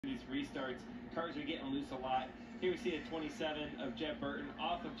These restarts, cars are getting loose a lot. Here we see a 27 of Jeff Burton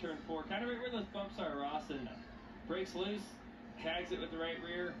off of turn 4, kind of right where those bumps are, Ross, and breaks loose, tags it with the right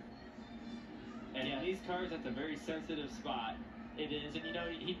rear. And in these cars, that's a very sensitive spot. It is, and you know,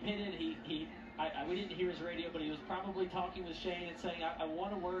 he pitted. We didn't hear his radio, but he was probably talking with Shane and saying, "I want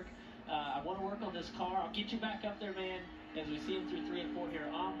to work. I want to work on this car. I'll get you back up there, man." As we see him through 3 and 4 here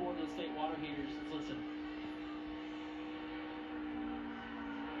on board the state water heaters. Let's listen.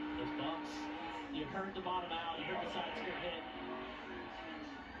 Those bumps. You heard the bottom out. You heard the side skirt hit.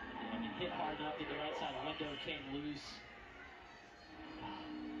 I mean, hit hard enough that the right side window came loose.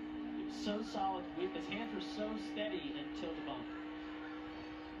 It was so solid. His hands were so steady until the bump.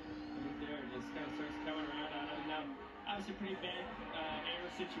 Right there, just kind of starts coming around on him. Now, obviously, pretty bad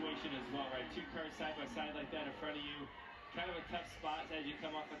aero situation as well, right? 2 cars side by side like that in front of you. Kind of a tough spot as you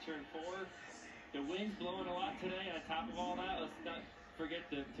come off of turn 4. The wind's blowing a lot today. On top of all that, let's not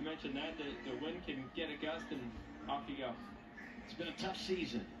forget to mention that the wind can get a gust and off you go. It's been a tough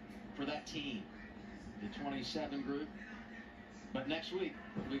season for that team, the 27 group. But next week,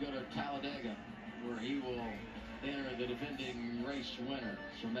 we go to Talladega, where he will enter the defending race winner.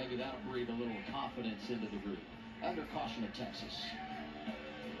 So maybe that'll breathe a little confidence into the group. Under caution of Texas.